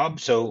name is Rob,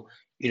 so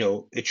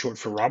it's short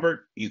for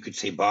Robert. You could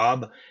say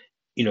Bob.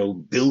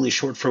 Bill is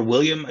short for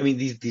William. I mean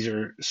these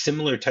are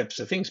similar types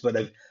of things,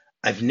 but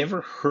I've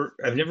never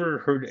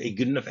heard a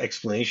good enough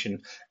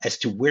explanation as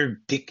to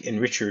where Dick and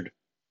Richard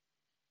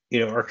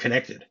are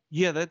connected.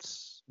 Yeah,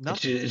 that's It's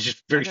nothing. just, it's just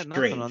I very got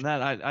nothing on strange.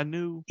 that. I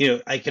knew.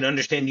 I can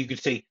understand you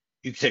could say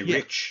Yeah.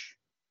 rich.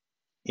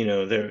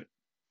 There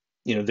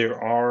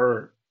there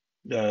are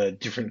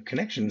different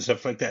connections,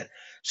 stuff like that.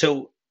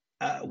 So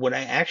what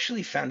I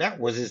actually found out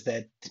was is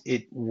that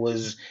it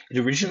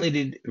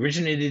originated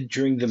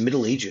during the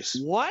Middle Ages,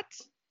 What?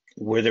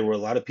 where there were a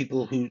lot of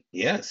people who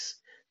yes,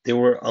 there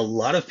were a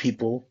lot of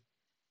people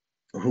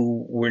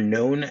who were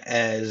known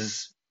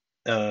as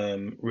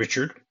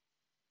Richard,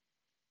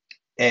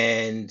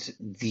 and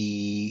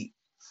they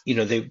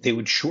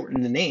would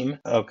shorten the name,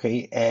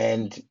 okay,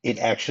 and it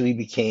actually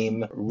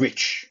became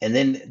Rich. And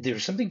then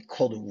there's something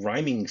called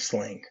rhyming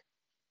slang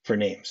for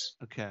names,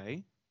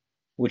 Okay.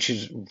 which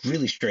is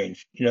really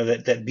strange.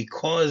 That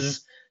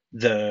because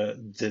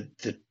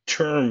the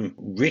term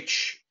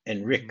Rich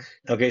and Rick.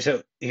 Mhm. Okay,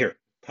 so here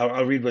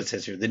I'll read what it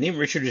says here. The name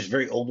Richard is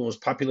very old and was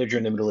popular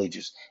during the Middle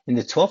Ages. In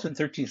the 12th and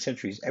 13th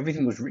centuries,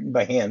 everything was written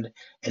by hand,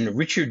 and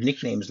Richard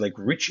nicknames like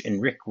Rich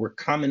and Rick were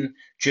common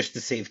just to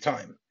save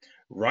time.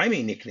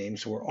 Rhyming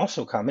nicknames were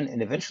also common,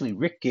 and eventually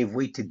Rick gave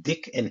way to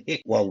Dick and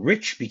Hick, while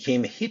Rich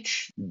became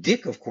Hitch.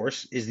 Dick, of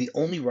course, is the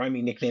only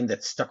rhyming nickname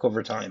that stuck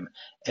over time,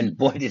 and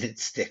boy did it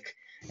stick.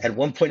 At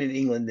one point in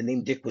England, the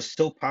name Dick was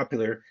so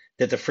popular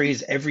that the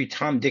phrase "every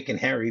Tom, Dick, and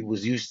Harry"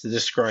 was used to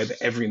describe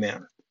every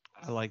man.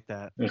 I like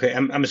that. Okay,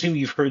 I'm assuming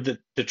you've heard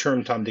the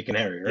term Tom, Dick, and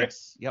Harry, right?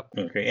 Yes. Yep.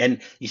 Okay,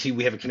 and you see,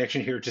 we have a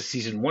connection here to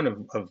season one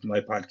of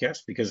my podcast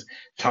because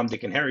Tom,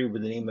 Dick, and Harry were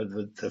the name of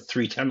the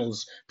three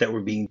tunnels that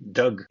were being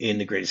dug in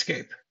The Great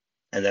Escape.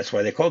 And that's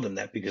why they called them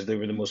that, because they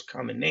were the most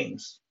common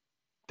names.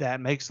 That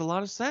makes a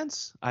lot of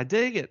sense. I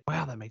dig it.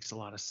 Wow, that makes a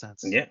lot of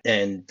sense. Yeah,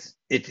 and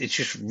it's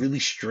just really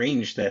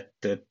strange that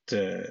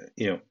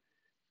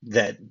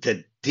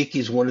Dick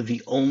is one of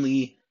the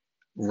only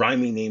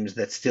rhyming names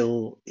that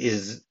still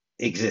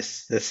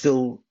exists, that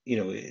still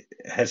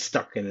has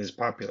stuck and is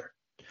popular.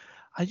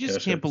 I just So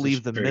can't it's believe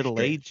just the very Middle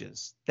strange.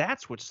 Ages.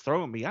 That's what's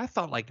throwing me. I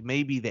thought like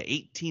maybe the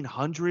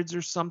 1800s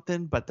or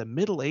something, but the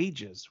Middle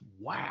Ages.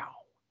 Wow.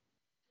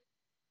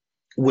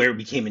 Where it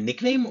became a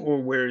nickname, or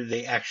where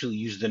they actually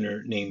used the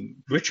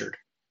name Richard.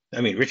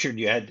 I mean, Richard,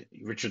 you had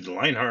Richard the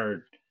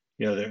Lionheart.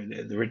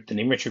 The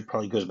name Richard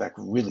probably goes back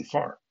really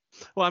far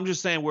Well, I'm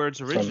just saying where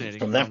it's originating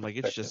from that from. Like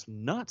it's perspective. just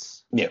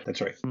nuts. Yeah, that's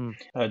right.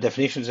 Mm.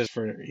 Definition says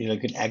for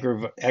like an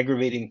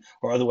aggravating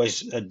or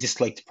otherwise a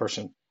disliked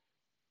person.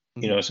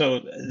 Mhm. So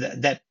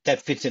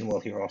that fits in well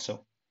here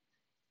also.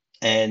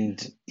 And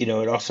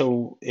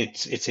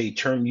it's a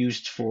term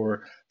used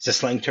for, it's a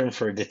slang term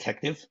for a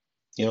detective,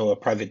 a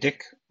private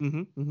dick.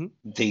 Mhm. Mhm.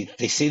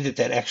 They say that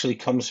actually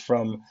comes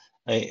from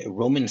a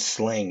Roman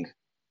slang,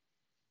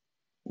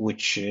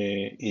 which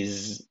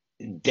is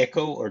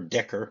deco or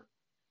decker,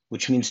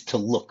 which means to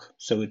look.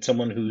 So it's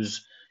someone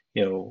who's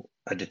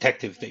a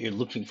detective, that you're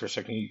looking for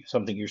something,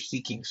 you're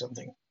seeking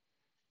something,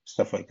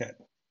 stuff like that.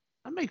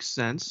 That makes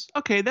sense.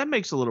 Okay, that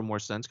makes a little more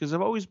sense because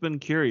I've always been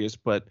curious,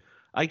 but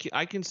I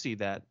can see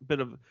that bit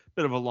of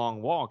a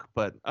long walk,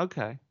 but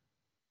okay.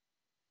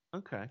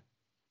 Okay.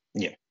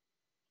 Yeah.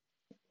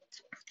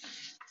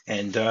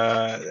 And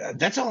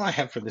that's all I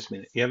have for this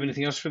minute. You have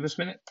anything else for this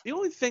minute? The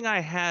only thing I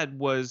had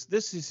was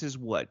this is his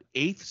what,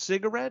 eighth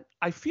cigarette?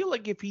 I feel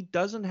like if he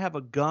doesn't have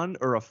a gun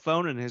or a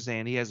phone in his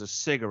hand, he has a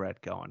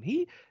cigarette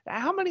going.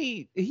 How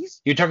many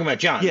he's You're talking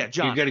about Yeah, John. You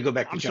John. got to go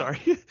back to I'm John.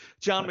 sorry.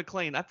 John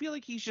McClane. I feel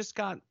like he's just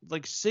got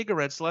like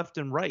cigarettes left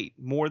and right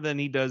more than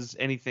he does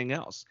anything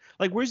else.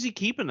 Like where's he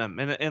keeping them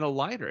in a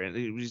lighter?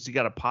 And has he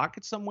got a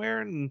pocket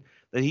somewhere and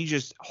that he's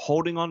just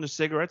holding on to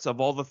cigarettes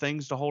of all the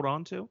things to hold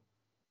on to?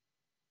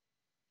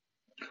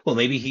 Well,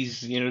 maybe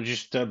he's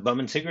just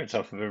bumming cigarettes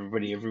off of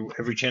everybody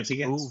every chance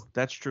he Ooh, gets.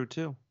 that's true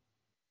too.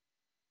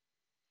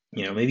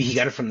 Maybe he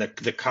got it from the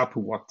cop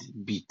who walked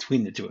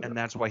between the two of And them.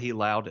 that's why he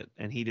allowed it.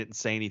 And he didn't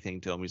say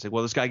anything to him. He's like,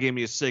 well, this guy gave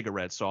me a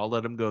cigarette, so I'll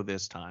let him go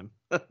this time.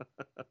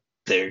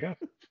 There you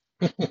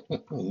go.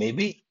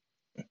 Maybe.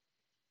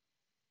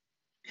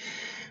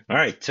 All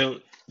right. So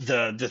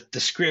the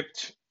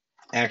script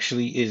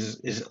actually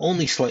is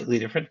only slightly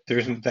different. There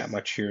isn't that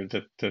much here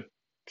that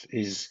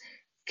is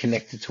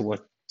connected to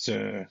what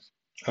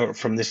or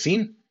from this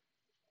scene.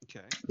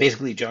 Okay.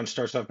 Basically, John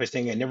starts off by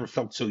saying, "I never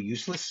felt so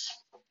useless,"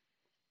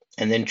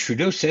 and then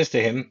Trudeau says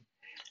to him,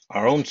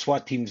 "Our own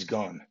SWAT team's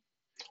gone.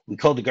 We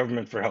called the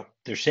government for help.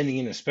 They're sending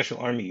in a special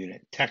army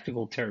unit,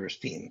 tactical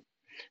terrorist team."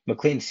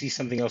 McLean sees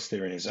something else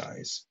there in his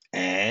eyes,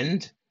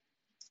 and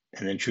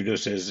then Trudeau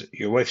says,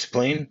 "Your wife's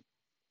plane?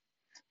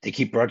 They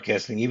keep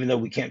broadcasting, even though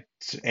we can't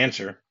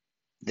answer.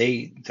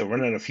 They'll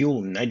run out of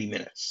fuel in 90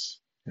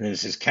 minutes." And then it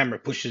says, "Camera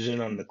pushes in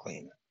on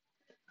McLean."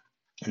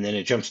 And then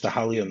it jumps to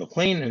Holly on the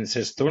plane, and it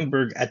says,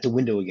 "Thornburg at the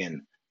window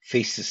again,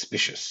 face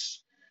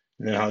suspicious."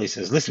 And then Holly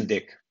says, "Listen,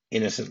 Dick,"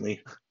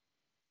 innocently,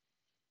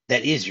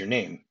 "that is your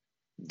name,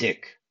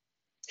 Dick.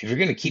 If you're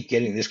going to keep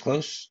getting this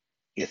close,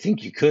 you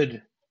think you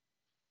could."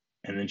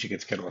 And then she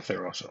gets cut off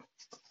there also.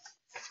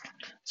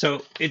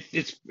 So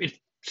it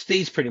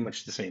stays pretty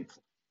much the same,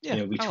 Yeah, I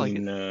like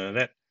between it.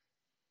 that.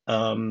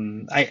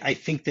 I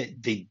think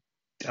that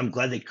I'm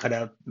glad they cut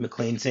out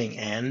McLean saying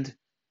 "and,"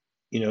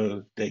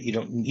 that you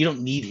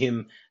don't need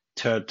him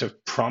to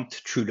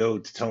prompt Trudeau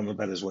to tell him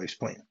about his wife's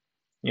plane.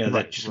 That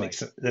Right, just right.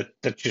 makes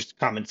that's just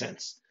common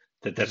sense,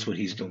 that's Hmm. what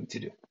he's Hmm. going to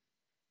do.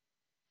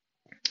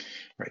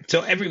 Right.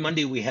 So every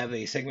Monday we have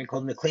a segment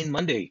called McLean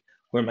Monday,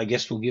 where my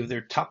guests will give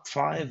their top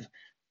five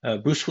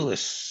Bruce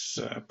Willis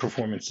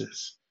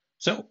performances.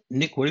 So,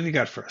 Nick, what have you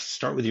got for us?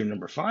 Start with your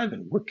number five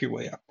and work your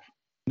way up.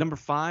 Number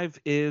 5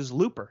 is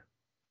Looper.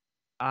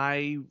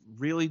 I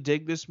really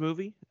dig this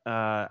movie.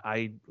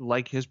 I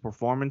like his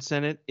performance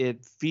in it.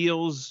 It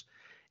feels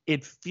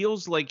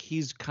like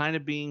he's kind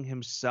of being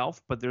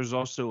himself, but there's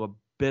also a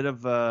bit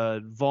of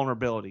a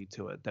vulnerability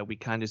to it that we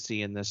kind of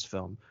see in this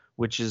film,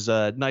 which is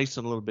nice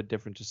and a little bit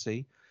different to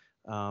see.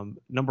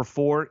 Number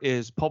 4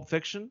 is Pulp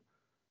Fiction.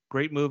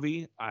 Great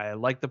movie. I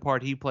like the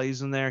part he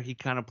plays in there. He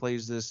kind of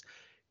plays this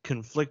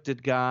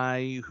conflicted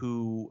guy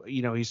who,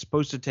 he's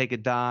supposed to take a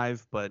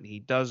dive, but he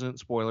doesn't.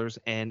 Spoilers.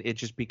 And it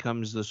just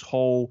becomes this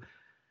whole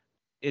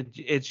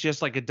it's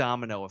just like a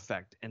domino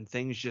effect, and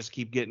things just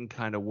keep getting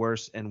kind of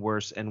worse and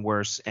worse and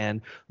worse.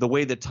 And the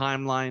way the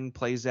timeline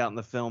plays out in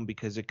the film,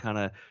 because it kind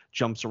of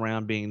jumps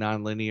around being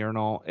nonlinear and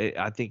all,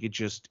 I think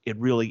it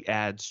really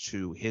adds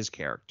to his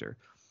character.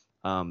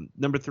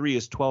 Number 3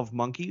 is 12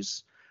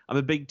 Monkeys. I'm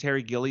a big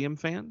Terry Gilliam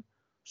fan.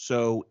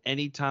 So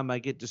anytime I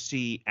get to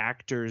see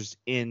actors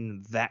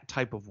in that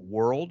type of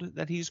world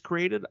that he's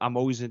created, I'm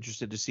always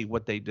interested to see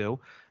what they do.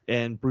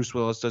 And Bruce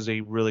Willis does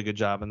a really good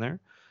job in there.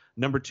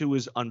 Number 2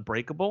 is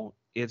Unbreakable.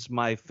 It's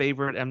my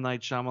favorite M.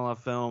 Night Shyamalan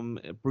film.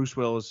 Bruce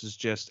Willis is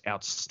just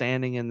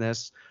outstanding in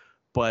this.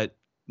 But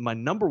my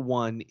number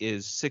 1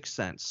 is Sixth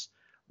Sense.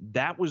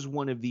 That was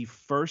one of the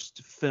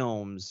first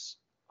films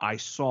I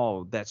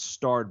saw that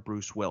starred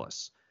Bruce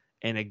Willis.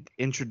 And it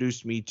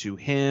introduced me to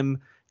him,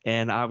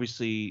 and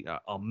obviously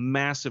a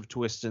massive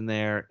twist in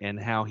there, and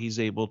how he's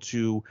able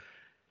to,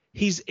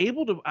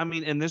 I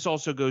mean, and this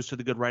also goes to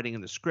the good writing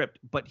in the script,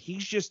 but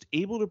he's just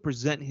able to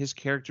present his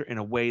character in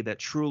a way that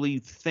truly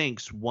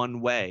thinks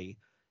one way,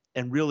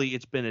 and really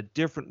it's been a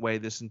different way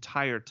this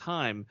entire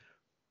time,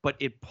 but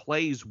it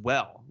plays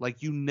well.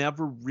 Like, you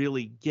never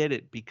really get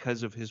it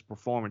because of his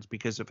performance,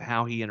 because of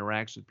how he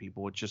interacts with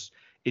people. It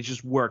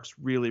just works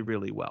really,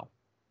 really well.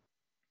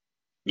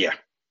 Yeah.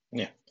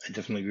 Yeah, I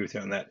definitely agree with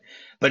you on that.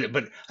 But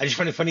I just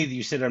find it funny that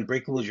you said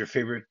Unbreakable is your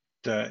favorite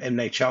M.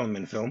 Night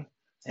Shyamalan film,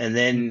 and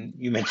then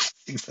you mentioned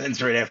Sixth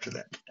Sense right after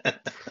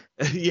that.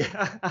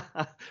 Yeah,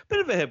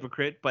 bit of a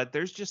hypocrite, but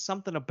there's just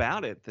something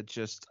about it that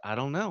just, I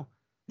don't know,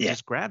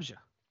 just grabs you.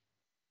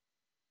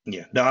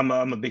 Yeah, no, I'm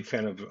a big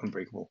fan of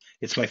Unbreakable.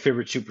 It's my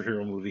favorite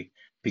superhero movie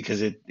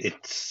because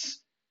it's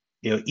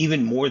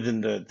even more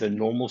than the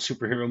normal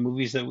superhero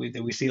movies that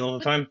we see all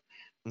the time.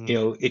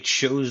 Mm. It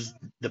shows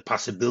the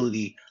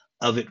possibility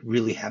of it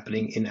really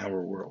happening in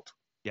our world.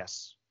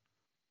 Yes.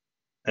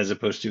 As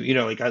opposed to,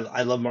 like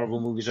I love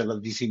Marvel movies, I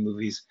love DC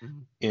movies,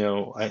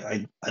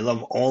 Mm. I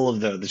love all of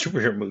the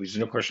superhero movies,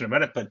 no question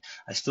about it. But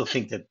I still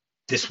think that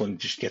this one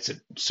just gets it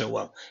so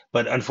well.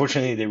 But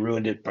unfortunately, they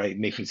ruined it by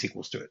making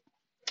sequels to it.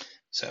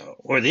 So,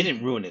 or they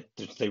didn't ruin it;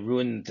 they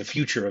ruined the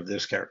future of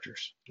those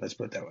characters. Let's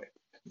put it that way.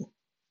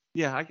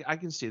 Yeah, I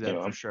can see that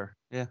for sure.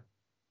 Yeah.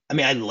 I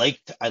mean, I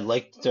liked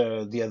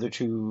the other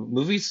 2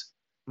 movies,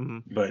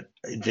 Mm-hmm. but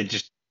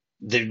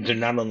they're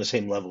not on the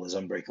same level as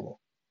Unbreakable.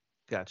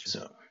 Gotcha.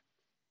 So,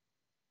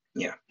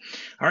 yeah.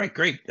 All right,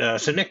 great.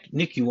 So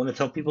Nick, you want to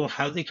tell people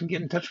how they can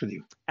get in touch with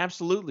you?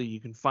 Absolutely.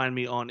 You can find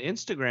me on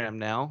Instagram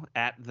now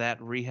at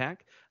 @thatrehack.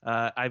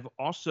 I've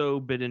also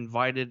been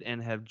invited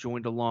and have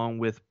joined along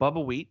with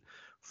Bubba Wheat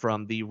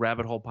from the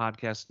Rabbit Hole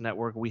Podcast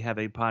Network. We have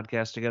a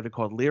podcast together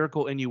called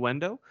Lyrical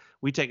Innuendo.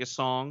 We take a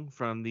song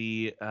from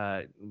the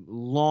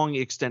long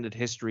extended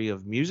history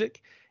of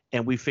music,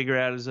 and we figure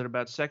out, is it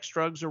about sex,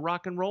 drugs, or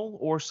rock and roll,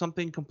 or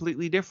something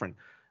completely different?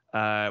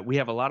 We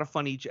have a lot of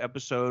fun each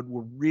episode.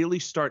 We're really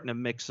starting to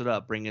mix it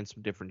up, bring in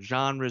some different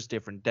genres,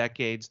 different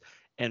decades,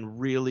 and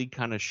really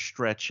kind of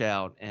stretch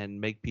out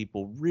and make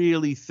people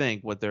really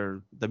think what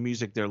the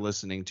music they're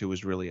listening to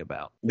is really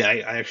about. Yeah,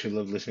 I actually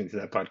love listening to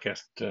that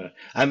podcast.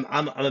 I'm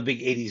a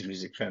big '80s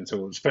music fan,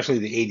 so especially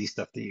the '80s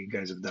stuff that you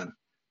guys have done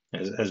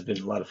has been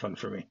a lot of fun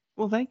for me.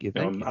 Well, thank you.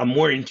 I'm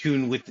more in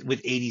tune with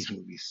 '80s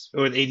movies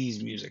or with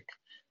 '80s music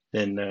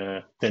than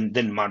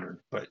modern.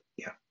 But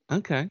yeah,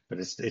 Okay. but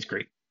it's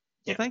great.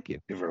 Well, thank you.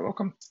 You're very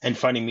welcome. And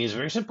finding me is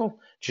very simple.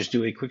 Just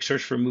do a quick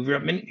search for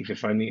MovieRob Minute. You can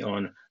find me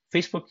on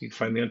Facebook, you can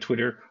find me on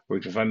Twitter, or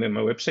you can find me on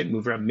my website,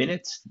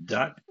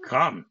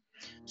 MovieRobMinutes.com.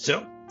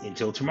 So,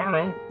 until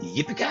tomorrow,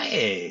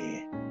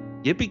 yippee-ki-yay!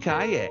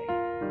 Yippee-ki-yay!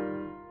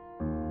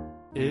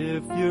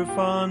 If you're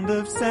fond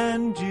of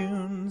sand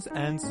dunes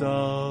and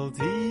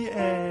salty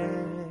air,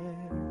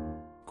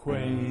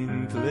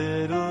 quaint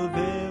little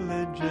village